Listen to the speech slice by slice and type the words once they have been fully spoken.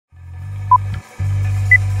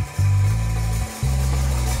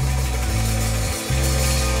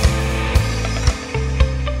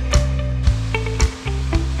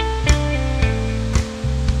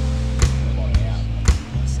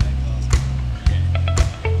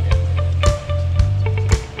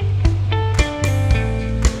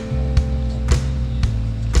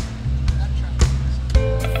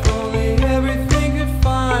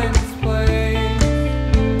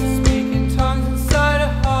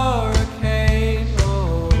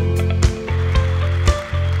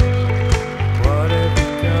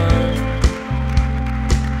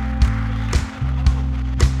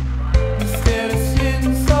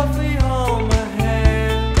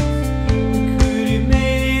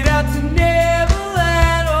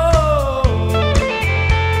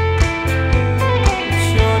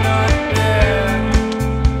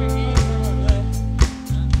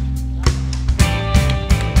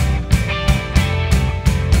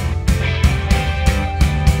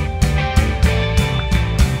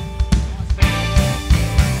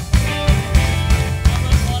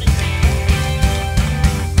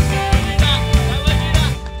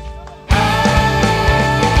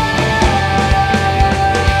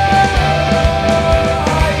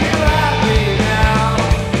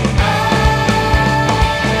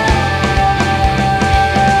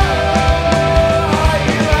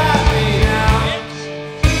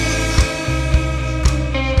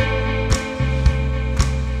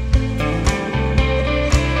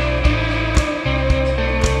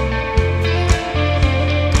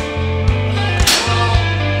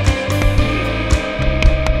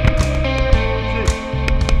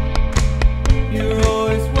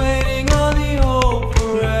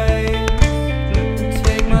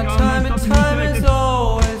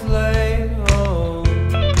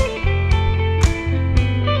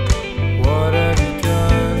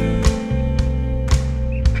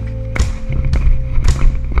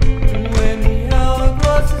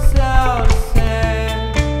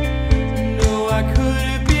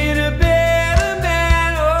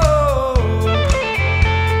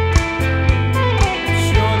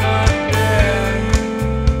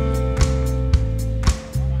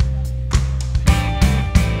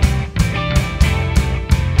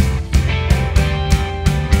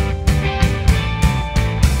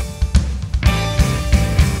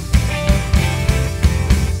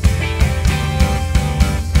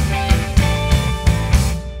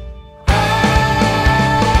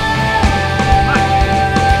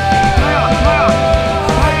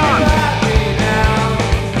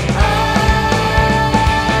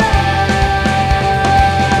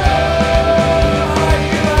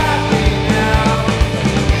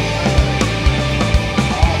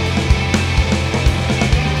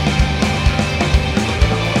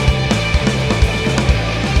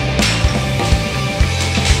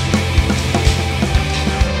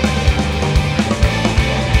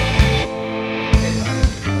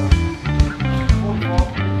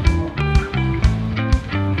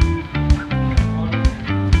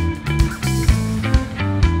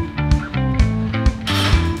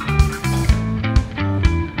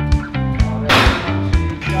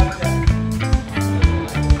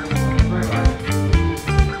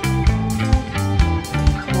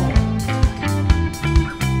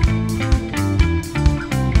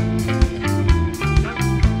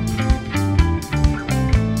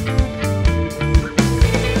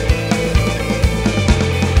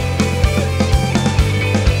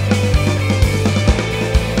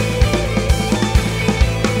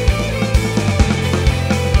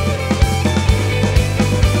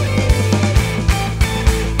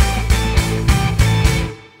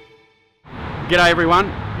G'day everyone,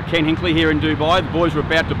 Ken Hinkley here in Dubai. The boys are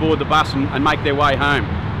about to board the bus and make their way home.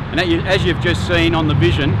 And as you've just seen on the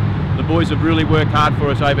vision, the boys have really worked hard for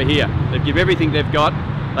us over here. They've given everything they've got.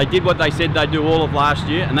 They did what they said they'd do all of last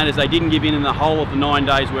year, and that is they didn't give in the whole of the 9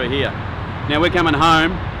 days we're here. Now we're coming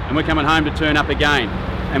home, and we're coming home to turn up again.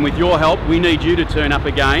 And with your help, we need you to turn up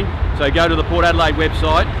again. So go to the Port Adelaide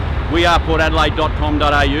website,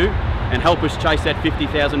 weareportadelaide.com.au, and help us chase that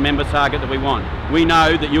 50,000 member target that we want. We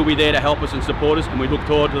know that you'll be there to help us and support us, and we look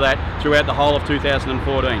forward to that throughout the whole of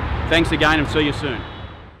 2014. Thanks again, and see you soon.